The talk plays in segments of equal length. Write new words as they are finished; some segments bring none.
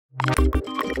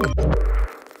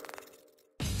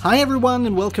Hi everyone,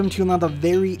 and welcome to another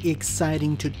very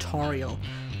exciting tutorial.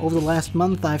 Over the last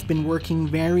month I've been working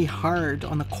very hard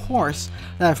on a course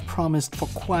that I've promised for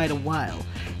quite a while.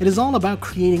 It is all about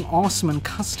creating awesome and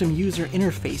custom user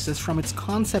interfaces from its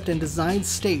concept and design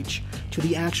stage to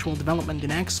the actual development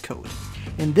in Xcode.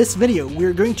 In this video,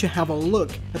 we're going to have a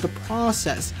look at the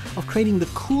process of creating the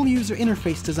cool user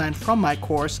interface design from my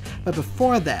course, but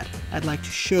before that, I'd like to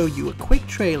show you a quick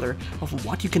trailer of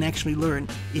what you can actually learn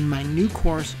in my new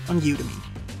course on Udemy.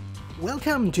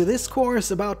 Welcome to this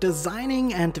course about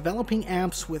designing and developing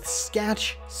apps with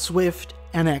Sketch, Swift,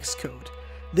 and Xcode.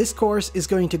 This course is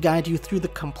going to guide you through the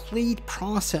complete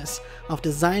process of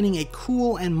designing a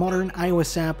cool and modern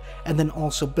iOS app and then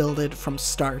also build it from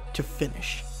start to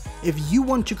finish. If you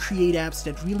want to create apps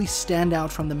that really stand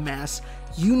out from the mass,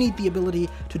 you need the ability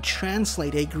to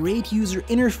translate a great user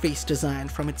interface design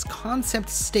from its concept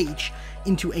stage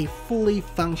into a fully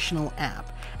functional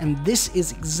app. And this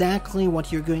is exactly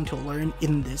what you're going to learn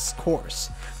in this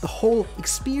course. The whole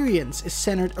experience is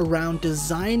centered around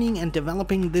designing and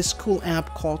developing this cool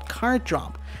app called Card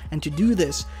Drop. And to do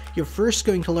this, you're first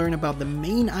going to learn about the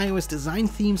main iOS design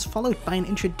themes, followed by an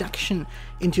introduction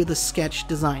into the Sketch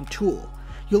design tool.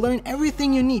 You'll learn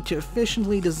everything you need to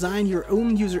efficiently design your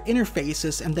own user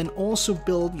interfaces and then also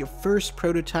build your first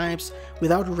prototypes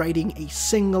without writing a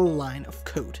single line of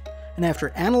code. And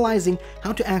after analyzing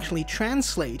how to actually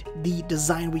translate the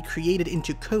design we created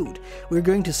into code, we're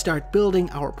going to start building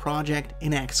our project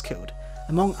in Xcode.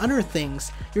 Among other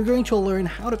things, you're going to learn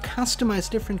how to customize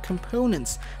different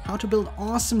components, how to build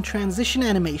awesome transition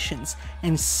animations,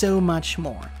 and so much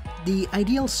more. The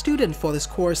ideal student for this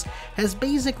course has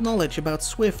basic knowledge about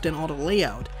Swift and auto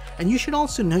layout, and you should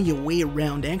also know your way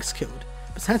around Xcode.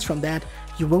 Besides from that,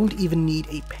 you won't even need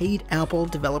a paid Apple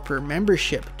developer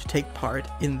membership to take part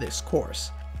in this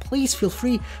course. Please feel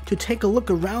free to take a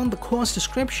look around the course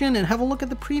description and have a look at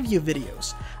the preview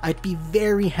videos. I'd be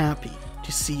very happy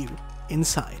to see you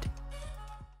inside.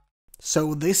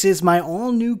 So this is my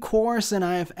all-new course, and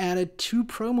I have added 2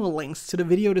 promo links to the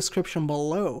video description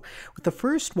below. With the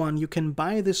first one, you can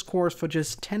buy this course for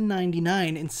just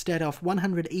 $10.99 instead of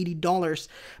 $180,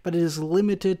 but it is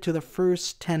limited to the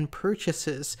first 10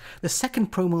 purchases. The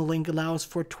second promo link allows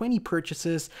for 20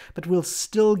 purchases, but will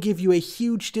still give you a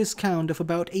huge discount of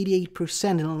about 88%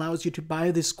 and allows you to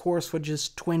buy this course for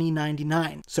just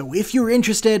 $20.99. So if you're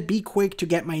interested, be quick to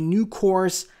get my new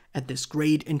course at this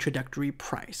great introductory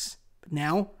price.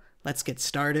 Now, let's get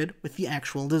started with the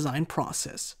actual design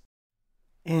process.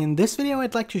 In this video,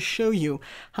 I'd like to show you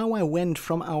how I went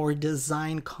from our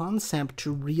design concept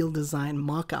to real design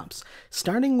mockups.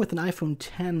 Starting with an iPhone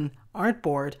X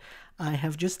artboard, I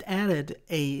have just added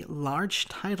a large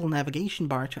title navigation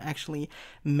bar to actually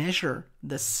measure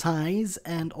the size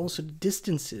and also the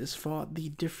distances for the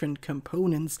different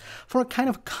components for a kind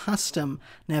of custom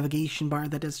navigation bar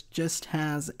that just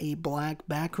has a black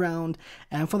background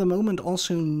and for the moment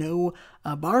also no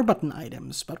bar button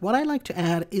items. But what I like to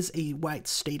add is a white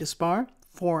status bar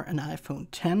for an iPhone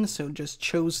X, so just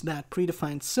chose that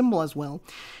predefined symbol as well.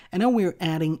 And now we're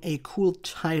adding a cool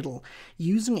title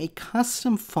using a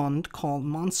custom font called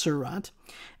Montserrat,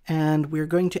 and we're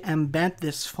going to embed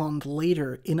this font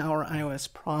later in our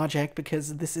iOS project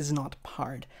because this is not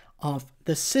part of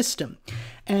the system.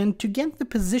 And to get the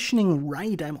positioning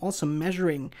right, I'm also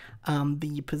measuring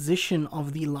the position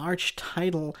of the large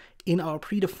title in our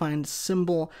predefined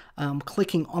symbol,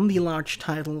 clicking on the large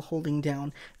title, holding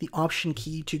down the Option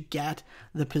key to get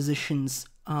the positions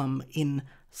in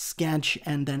Sketch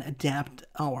and then adapt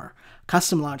our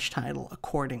custom large title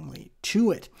accordingly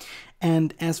to it.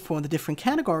 And as for the different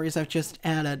categories, I've just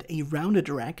added a rounded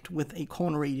rect with a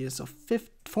corner radius of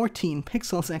 14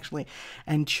 pixels actually,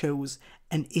 and chose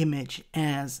an image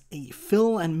as a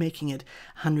fill and making it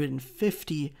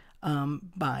 150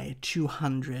 by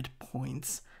 200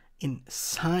 points in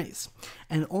size.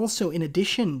 And also, in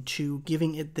addition to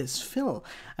giving it this fill,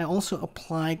 I also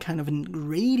apply kind of a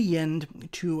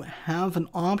gradient to have an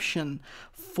option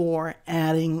for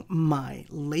adding my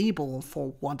label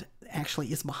for what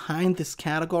actually is behind this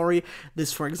category.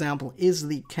 This, for example, is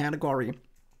the category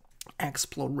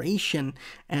exploration,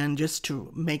 and just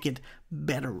to make it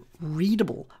better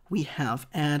readable, we have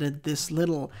added this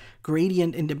little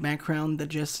gradient in the background that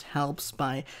just helps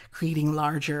by creating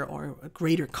larger or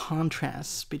greater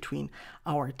contrasts between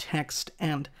our text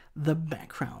and the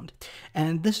background.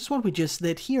 And this is what we just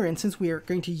did here, and since we are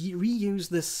going to reuse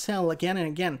this cell again and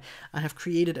again, I have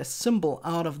created a symbol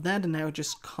out of that, and now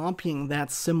just copying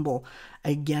that symbol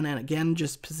again and again,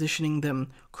 just positioning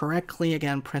them correctly,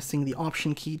 again pressing the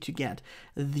Option key to get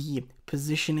the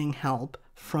positioning help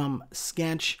from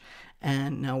Sketch,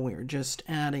 and now we're just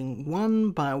adding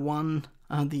one by one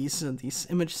these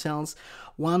image cells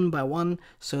one by one,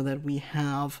 so that we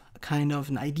have kind of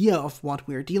an idea of what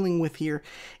we're dealing with here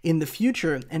in the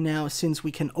future. And now, since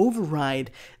we can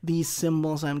override these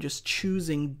symbols, I'm just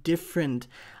choosing different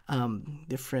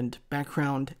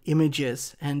background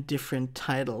images and different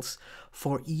titles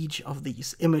for each of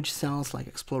these image cells, like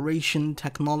exploration,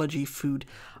 technology, food,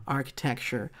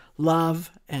 architecture,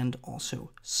 love, and also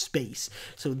space.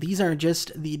 So these are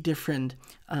just the different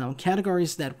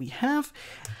categories that we have.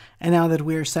 And now that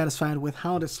we're satisfied with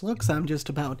how this looks, I'm just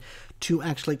about to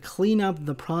actually clean up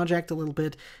the project a little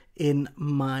bit in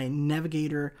my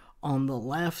navigator on the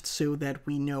left, so that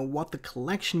we know what the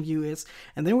collection view is.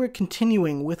 And then we're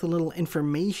continuing with a little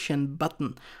information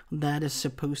button that is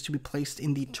supposed to be placed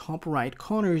in the top right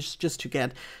corners, just to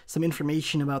get some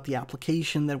information about the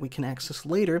application that we can access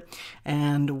later.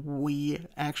 And we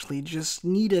actually just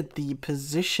needed the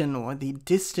position or the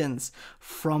distance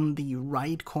from the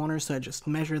right corner, so I just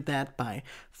measured that by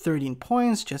 13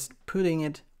 points, just putting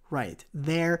it right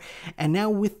there. And now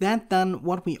with that done,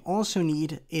 what we also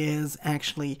need is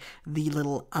actually the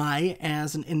little eye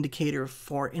as an indicator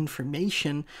for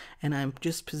information. And I'm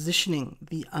just positioning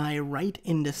the eye right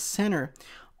in the center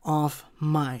of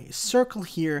my circle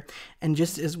here. And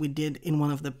just as we did in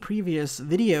one of the previous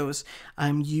videos,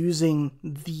 I'm using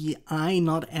the eye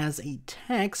not as a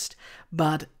text,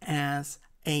 but as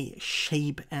a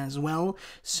shape as well.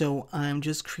 So I'm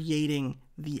just creating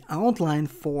the outline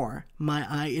for my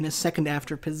eye in a second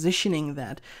after positioning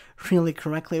that really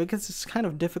correctly, because it's kind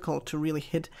of difficult to really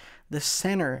hit the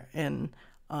center in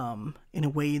a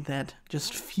way that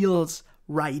just feels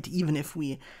right, even if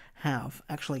we have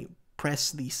actually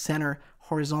pressed the center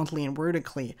horizontally and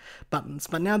vertically buttons.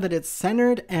 But now that it's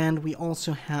centered and we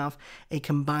also have a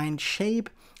combined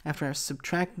shape, after I've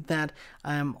subtracted that,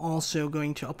 I'm also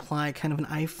going to apply kind of an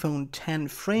iPhone 10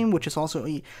 frame, which is also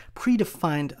a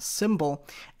predefined symbol.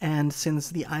 And since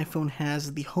the iPhone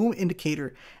has the home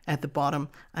indicator at the bottom,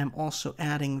 I'm also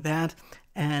adding that.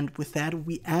 And with that,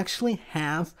 we actually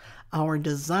have our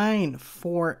design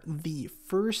for the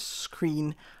first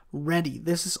screen ready.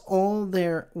 This is all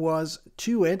there was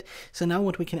to it. So now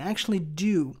what we can actually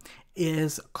do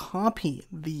is copy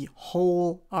the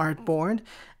whole artboard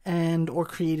or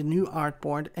create a new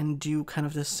artboard and do kind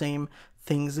of the same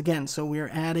things again. So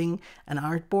we're adding an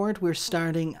artboard. We're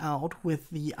starting out with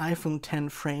the iPhone 10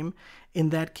 frame in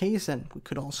that case, and we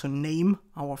could also name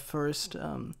our first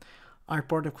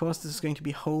artboard. Of course, this is going to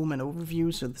be home and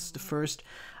overview, so this is the first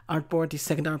artboard. The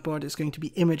second artboard is going to be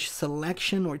image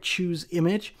selection or choose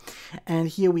image. And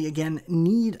here we again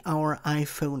need our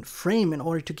iPhone frame in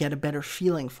order to get a better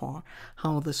feeling for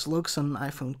how this looks on an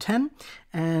iPhone 10.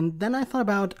 And then I thought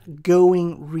about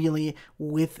going really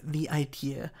with the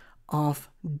idea of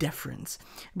deference,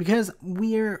 because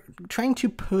we're trying to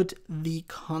put the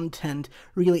content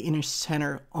really in the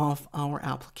center of our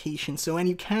application. So, and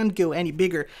you can't go any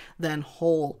bigger than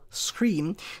whole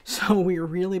screen. So we're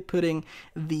really putting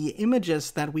the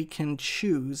images that we can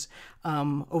choose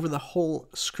over the whole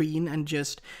screen and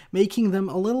just making them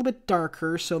a little bit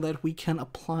darker so that we can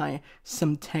apply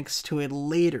some text to it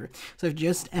later. So I've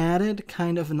just added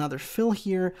kind of another fill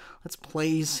here. Let's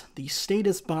place the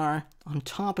status bar on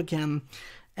top again.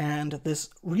 And this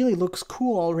really looks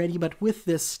cool already, but with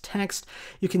this text,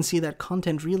 you can see that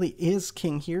content really is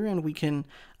king here, and we can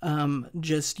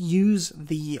just use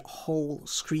the whole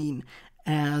screen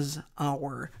as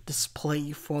our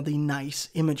display for the nice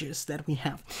images that we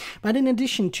have. But in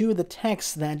addition to the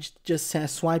text that just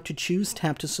says swipe to choose,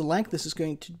 tap to select, this is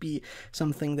going to be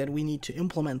something that we need to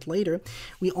implement later.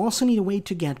 We also need a way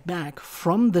to get back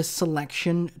from the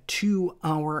selection to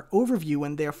our overview,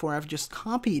 and therefore I've just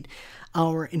copied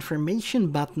our information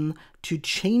button to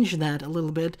change that a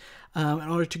little bit in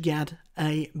order to get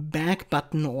a back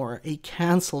button or a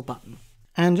cancel button.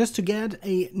 And just to get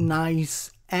a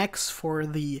nice X for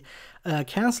the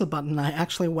cancel button, I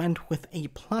actually went with a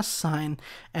plus sign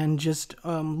and just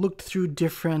looked through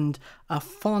different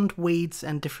font weights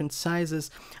and different sizes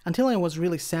until I was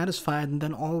really satisfied. And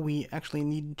then all we actually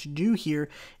needed to do here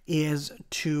is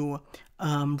to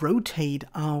rotate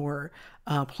our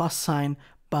plus sign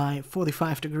by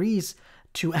 45 degrees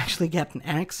to actually get an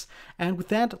X. And with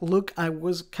that look, I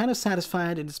was kind of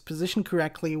satisfied. It is positioned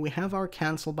correctly. We have our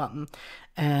cancel button,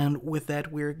 and with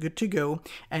that we're good to go.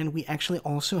 And we actually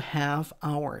also have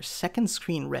our second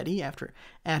screen ready after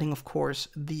adding, of course,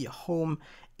 the home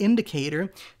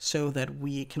indicator, so that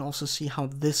we can also see how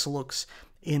this looks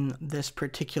in this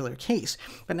particular case.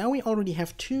 But now we already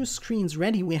have two screens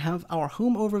ready. We have our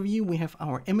home overview, we have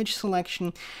our image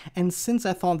selection, and since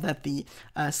I thought that the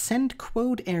send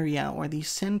quote area or the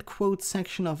send quote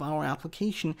section of our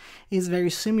application is very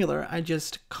similar, I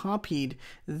just copied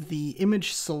the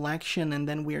image selection, and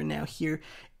then we are now here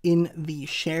in the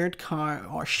shared card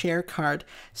or share card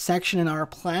section, and our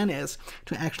plan is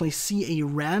to actually see a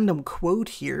random quote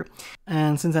here.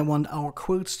 And since I want our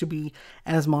quotes to be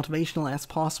as motivational as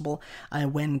possible, I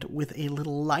went with a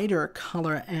little lighter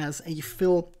color as a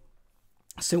fill.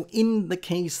 So in the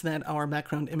case that our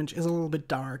background image is a little bit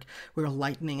dark, we're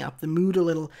lightening up the mood a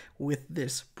little with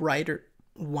this brighter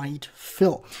white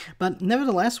fill. But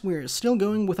nevertheless, we're still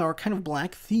going with our kind of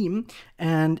black theme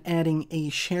and adding a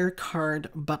share card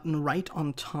button right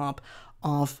on top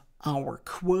of our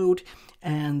quote,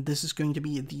 and this is going to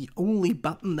be the only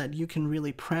button that you can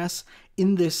really press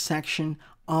in this section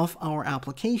of our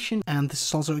application, and this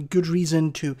is also a good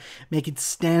reason to make it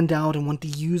stand out and want the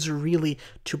user really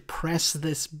to press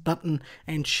this button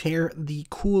and share the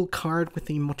cool card with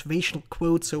the motivational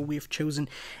quote. So we've chosen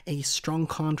a strong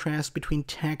contrast between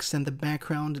text and the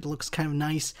background. It looks kind of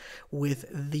nice with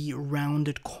the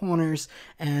rounded corners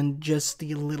and just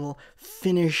the little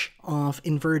finish of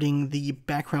inverting the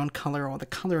background color or the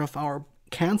color of our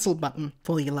cancel button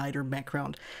for the lighter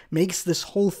background makes this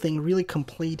whole thing really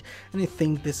complete, and I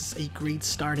think this is a great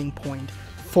starting point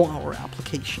for our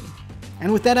application.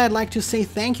 And with that, I'd like to say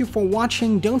thank you for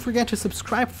watching. Don't forget to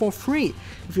subscribe for free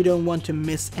if you don't want to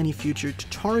miss any future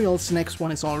tutorials. Next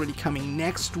one is already coming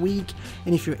next week,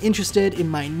 and if you're interested in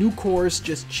my new course,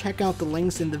 just check out the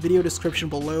links in the video description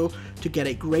below to get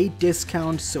a great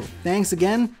discount. So thanks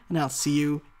again, and I'll see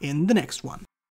you in the next one.